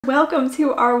Welcome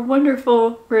to our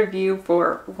wonderful review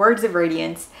for Words of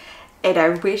Radiance, and I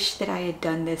wish that I had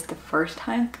done this the first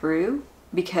time through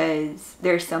because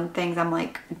there's some things I'm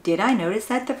like, did I notice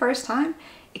that the first time?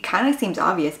 It kind of seems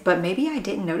obvious, but maybe I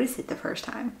didn't notice it the first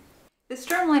time. The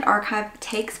Stormlight Archive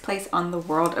takes place on the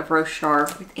world of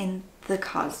Roshar within the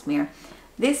Cosmere.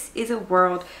 This is a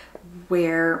world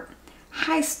where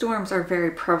high storms are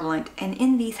very prevalent, and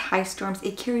in these high storms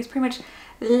it carries pretty much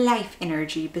life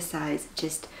energy besides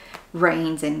just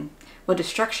rains and, well,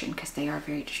 destruction, because they are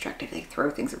very destructive. They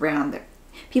throw things around.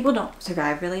 People don't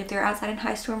survive really if they're outside in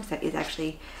high storms. That is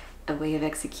actually a way of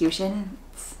execution.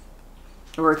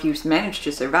 Or if you manage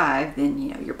to survive, then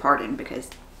you know you're pardoned,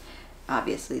 because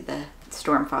obviously the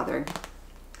Stormfather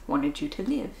wanted you to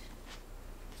live,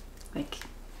 like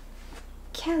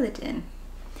Kaladin.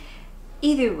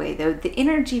 Either way though, the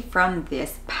energy from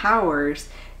this powers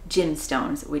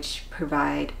gemstones, which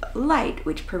provide light,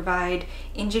 which provide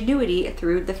ingenuity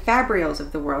through the fabrials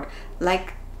of the world,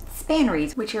 like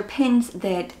spanreeds, which are pins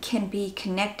that can be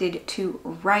connected to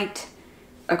right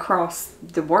across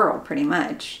the world pretty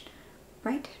much.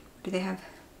 Right? Do they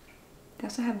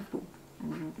also have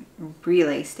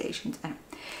relay stations? I don't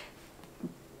know.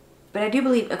 But I do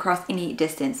believe across any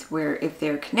distance, where if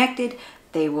they're connected,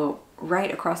 they will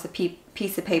write across a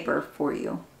piece of paper for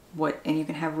you and you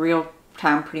can have real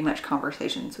time pretty much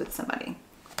conversations with somebody.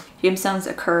 Gemstones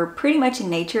occur pretty much in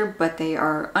nature, but they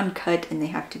are uncut and they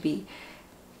have to be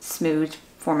smoothed,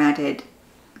 formatted,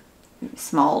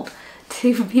 smalled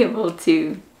to be able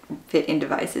to fit in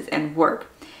devices and work.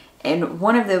 And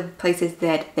one of the places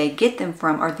that they get them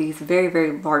from are these very,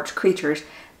 very large creatures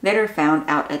that are found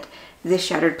out at the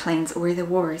Shattered Plains where the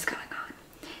war is going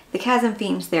on. The chasm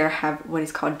fiends there have what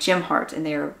is called gem hearts, and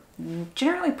they are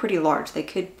generally pretty large. They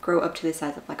could grow up to the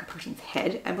size of like a person's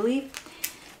head, I believe,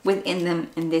 within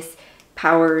them. And this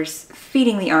powers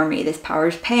feeding the army. This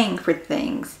powers paying for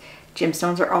things.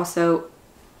 Gemstones are also,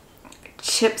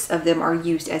 chips of them are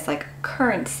used as like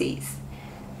currencies.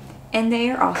 And they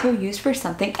are also used for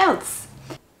something else.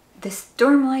 The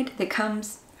stormlight that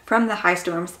comes from the high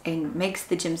storms and makes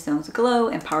the gemstones glow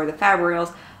and power the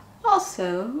fabrials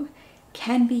also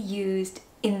can be used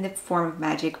in the form of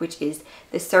magic, which is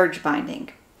the surge binding.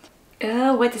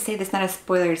 What to say that's not a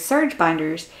spoiler. Surge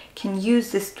binders can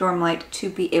use the stormlight to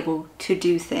be able to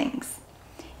do things.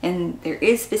 And there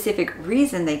is specific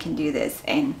reason they can do this,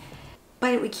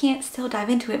 but we can't still dive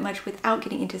into it much without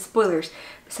getting into spoilers,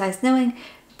 besides knowing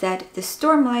that the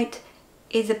stormlight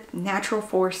is a natural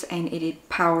force and it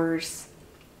powers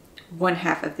one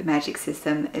half of the magic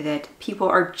system that people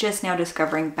are just now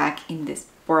discovering back in this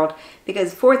world,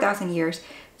 because 4,000 years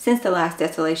since the last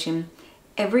desolation,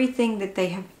 everything that they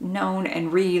have known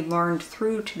and relearned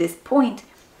through to this point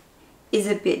is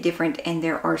a bit different, and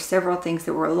there are several things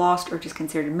that were lost or just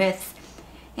considered myths,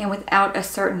 and without a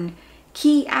certain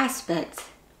key aspect,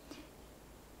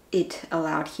 it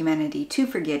allowed humanity to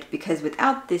forget, because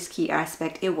without this key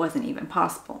aspect it wasn't even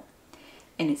possible.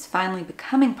 And it's finally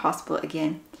becoming possible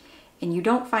again, and you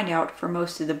don't find out for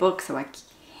most of the book, so I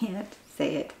can't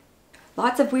say it.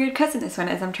 Lots of weird cuts in this one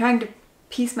as I'm trying to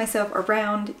piece myself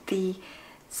around the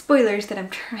spoilers that I'm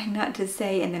trying not to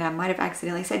say and that I might have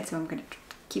accidentally said, so I'm going to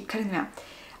keep cutting them out.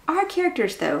 Our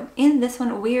characters though, in this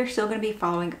one we are still going to be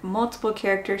following multiple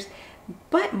characters,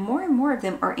 but more and more of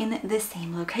them are in the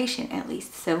same location at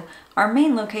least. So our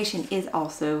main location is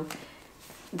also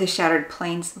the Shattered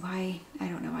Plains. I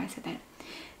don't know why I said that.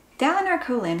 Dalinar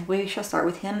Kholin, we shall start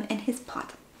with him and his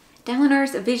plot.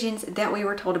 Dalinar's visions that we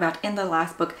were told about in the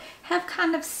last book have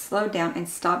kind of slowed down and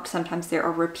stopped. Sometimes there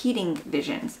are repeating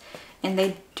visions, and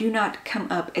they do not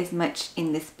come up as much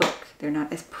in this book. They're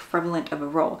not as prevalent of a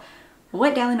role.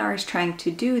 What Dalinar is trying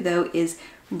to do though is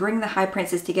bring the High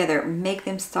Princes together, make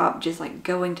them stop just like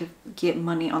going to get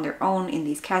money on their own in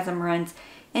these chasm runs,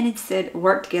 and instead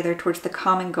work together towards the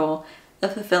common goal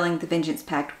of fulfilling the Vengeance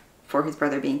Pact for his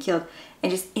brother being killed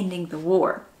and just ending the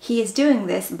war. He is doing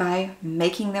this by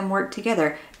making them work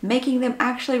together, making them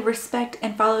actually respect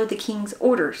and follow the king's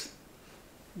orders,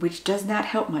 which does not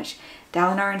help much.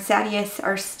 Dalinar and Sadeas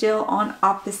are still on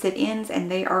opposite ends,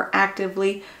 and they are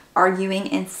actively arguing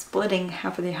and splitting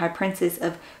half of the High Princes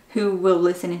of who will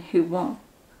listen and who won't.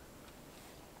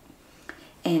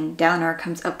 And Dalinar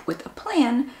comes up with a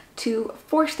plan to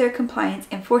force their compliance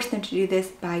and force them to do this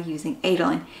by using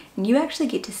Adolin. And you actually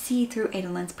get to see through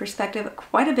Adolin's perspective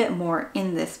quite a bit more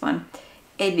in this one.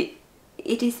 It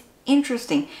is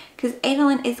interesting because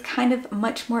Adolin is kind of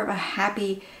much more of a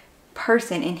happy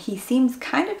person, and he seems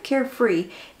kind of carefree,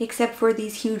 except for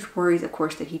these huge worries, of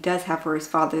course, that he does have for his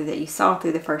father that you saw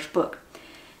through the first book.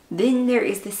 Then there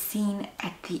is the scene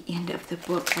at the end of the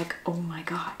book, like, oh my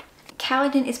god.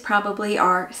 Kaladin is probably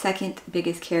our second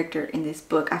biggest character in this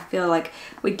book. I feel like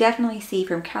we definitely see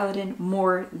from Kaladin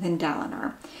more than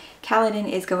Dalinar. Kaladin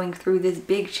is going through this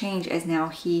big change as now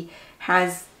he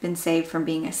has been saved from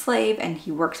being a slave and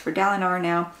he works for Dalinar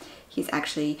now. He's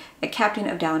actually a captain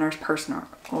of Dalinar's personal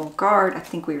guard. I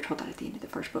think we were told that at the end of the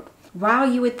first book. While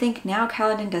you would think now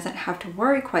Kaladin doesn't have to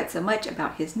worry quite so much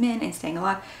about his men and staying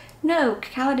alive, no,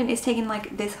 Kaladin is taking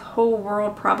like this whole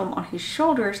world problem on his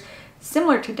shoulders,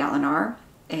 similar to Dalinar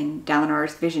and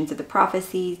Dalinar's visions of the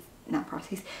prophecies, not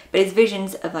prophecies, but his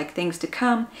visions of like things to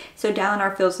come. So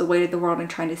Dalinar feels the weight of the world and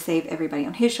trying to save everybody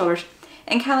on his shoulders,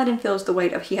 and Kaladin feels the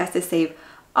weight of he has to save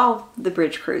all the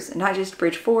bridge crews, and not just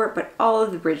Bridge 4, but all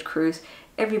of the bridge crews.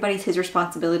 Everybody's his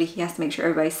responsibility. He has to make sure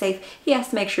everybody's safe. He has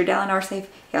to make sure Dalinar's safe.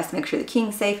 He has to make sure the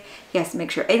king's safe. He has to make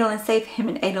sure Adolin's safe. Him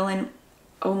and Adolin,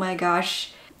 oh my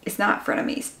gosh, it's not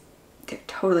frenemies. They're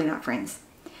totally not friends.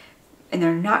 And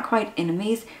they're not quite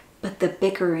enemies, but the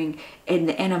bickering and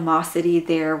the animosity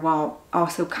there while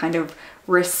also kind of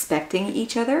respecting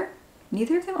each other.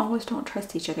 Neither of them always don't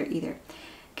trust each other either.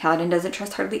 Kaladin doesn't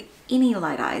trust hardly any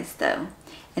Light Eyes though.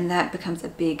 And that becomes a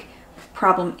big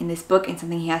problem in this book and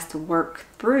something he has to work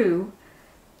through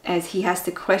as he has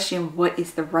to question what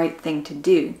is the right thing to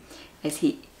do. As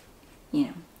he, you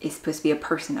know, is supposed to be a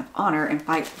person of honor and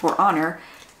fight for honor.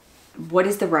 What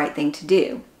is the right thing to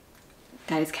do?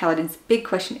 That is Kaladin's big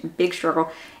question and big struggle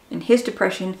and his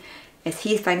depression as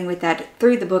he's fighting with that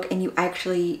through the book. And you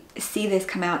actually see this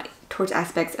come out towards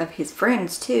aspects of his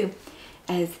friends too,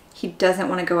 as he doesn't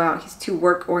want to go out. He's too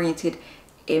work oriented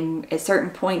at certain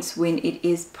points when it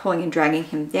is pulling and dragging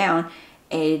him down,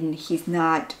 and he's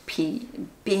not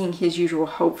being his usual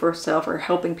hope for himself or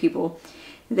helping people.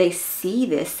 They see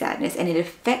this sadness and it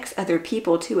affects other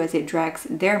people too as it drags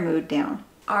their mood down.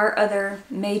 Our other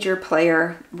major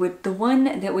player, with the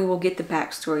one that we will get the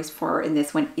backstories for in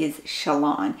this one, is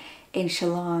Shallan. And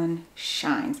Shallan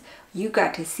shines. You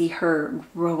got to see her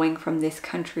growing from this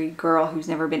country girl who's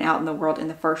never been out in the world in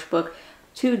the first book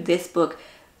to this book,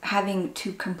 having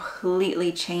to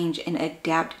completely change and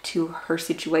adapt to her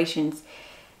situations.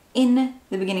 In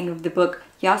the beginning of the book,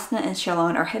 Jasnah and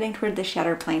Shallan are heading toward the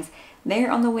Shattered Plains.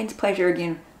 They're on the Wind's Pleasure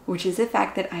again, which is a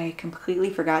fact that I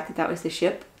completely forgot that that was the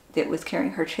ship that was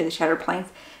carrying her to the Shattered Plains.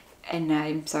 And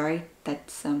I'm sorry,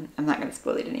 that's I'm not going to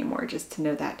spoil it anymore, just to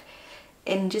know that.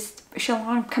 And just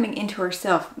Shallan coming into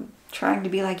herself, trying to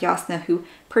be like Jasnah, who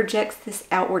projects this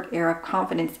outward air of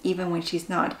confidence even when she's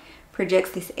not,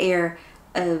 projects this air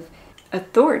of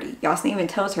authority. Jasnah even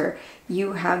tells her,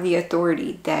 you have the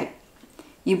authority that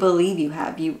you believe you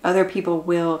have. Other people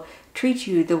will treat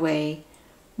you the way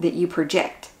that you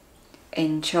project.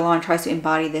 And Shallan tries to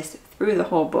embody this through the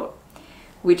whole book,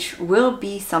 which will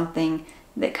be something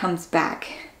that comes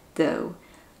back though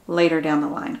later down the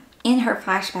line. In her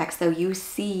flashbacks though, you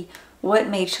see what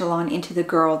made Shallan into the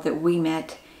girl that we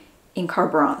met in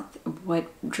Kharbranth, what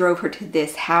drove her to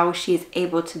this, how she is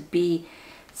able to be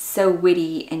so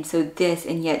witty and so this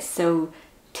and yet so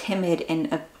timid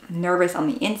and nervous on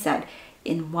the inside,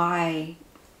 and why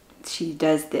she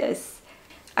does this.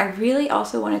 I really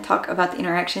also want to talk about the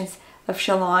interactions of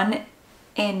Shallan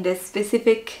and a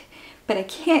specific, but I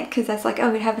can't because that's like,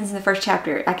 oh, it happens in the first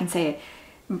chapter. I can say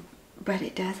it, but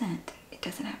it doesn't. It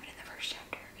doesn't happen in the first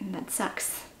chapter, and that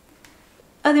sucks.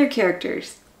 Other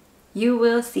characters you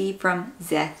will see from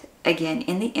Szeth again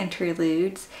in the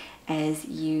interludes as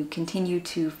you continue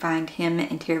to find him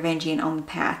and Taravangian on the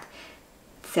path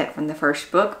set from the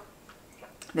first book,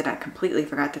 that I completely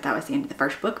forgot that that was the end of the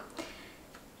first book,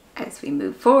 as we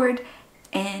move forward.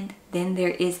 And then there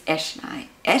is Eshonai.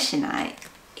 Eshonai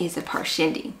is a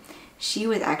Parshendi. She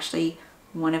was actually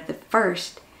one of the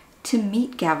first to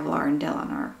meet Gavilar and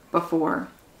Dalinar before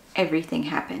everything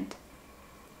happened.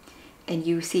 And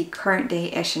you see current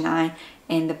day Eshonai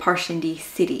and the Parshendi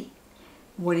city,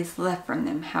 what is left from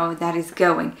them, how that is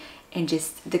going, and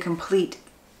just the complete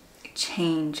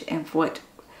change of what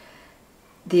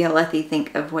the Alethi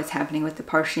think of what's happening with the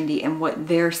Parshendi and what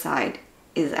their side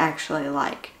is actually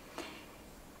like.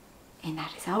 And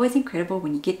that is always incredible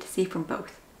when you get to see from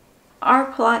both.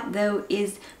 Our plot though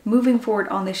is moving forward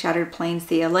on the Shattered Plains,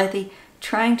 the Alethi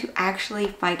trying to actually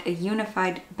fight a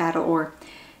unified battle, or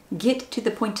get to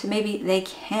the point to maybe they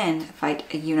can fight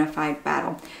a unified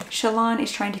battle. Shallan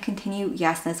is trying to continue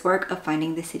Jasnah's work of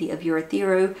finding the city of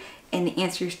Urithiru and the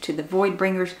answers to the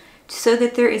Voidbringers so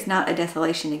that there is not a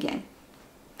desolation again.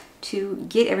 To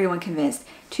get everyone convinced,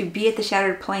 to be at the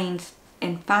Shattered Plains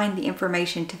and find the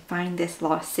information to find this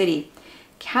lost city.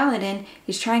 Kaladin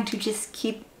is trying to just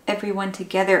keep everyone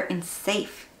together and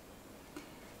safe.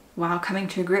 while coming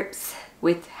to grips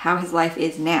with how his life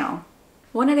is now.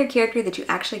 One other character that you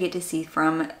actually get to see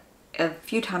from a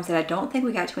few times that I don't think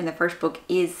we got to in the first book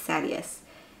is Sadeas.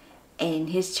 In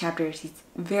his chapters, he's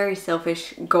a very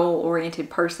selfish, goal-oriented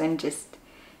person. Just,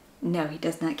 no, he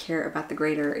does not care about the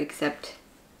greater except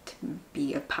to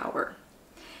be of power.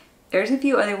 There's a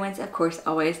few other ones, of course,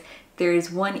 always. There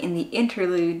is one in the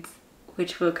interludes,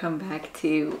 which we'll come back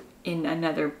to in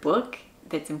another book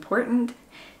that's important.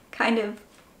 Kind of.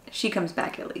 She comes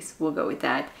back at least. We'll go with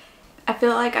that. I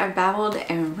feel like I've babbled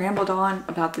and rambled on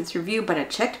about this review, but I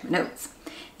checked my notes.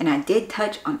 And I did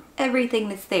touch on everything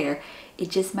that's there. It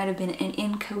just might have been an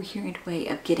incoherent way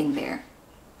of getting there.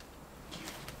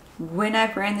 When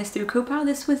I ran this through Copilot,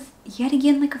 this was yet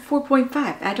again like a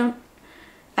 4.5.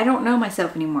 I don't know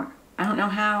myself anymore. I don't know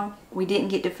how we didn't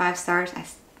get to 5 stars. I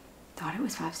thought it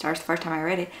was 5 stars the first time I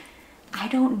read it. I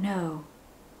don't know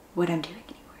what I'm doing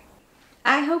anymore.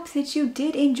 I hope that you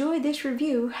did enjoy this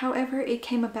review, however it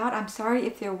came about. I'm sorry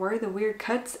if there were the weird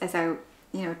cuts as I,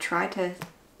 try to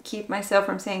keep myself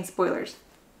from saying spoilers.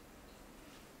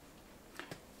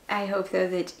 I hope though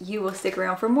that you will stick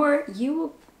around for more. You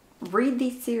will read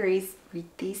these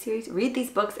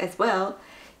books as well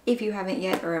if you haven't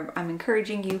yet, or I'm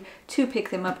encouraging you to pick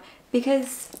them up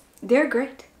because they're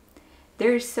great.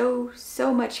 There's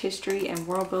so much history and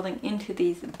world building into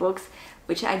these books,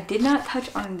 which I did not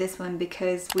touch on in this one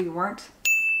because we weren't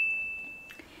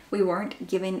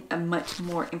given a much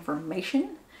more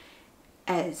information.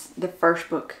 As the first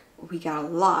book, we got a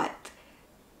lot,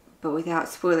 but without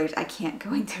spoilers, I can't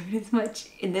go into it as much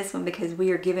in this one because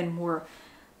we are given more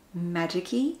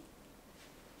magic-y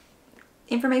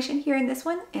information here in this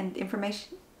one, and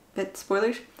information, but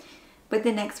spoilers. But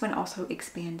the next one also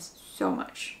expands so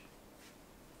much.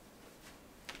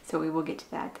 So we will get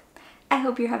to that. I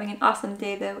hope you're having an awesome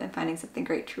day though and finding something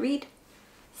great to read.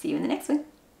 See you in the next one.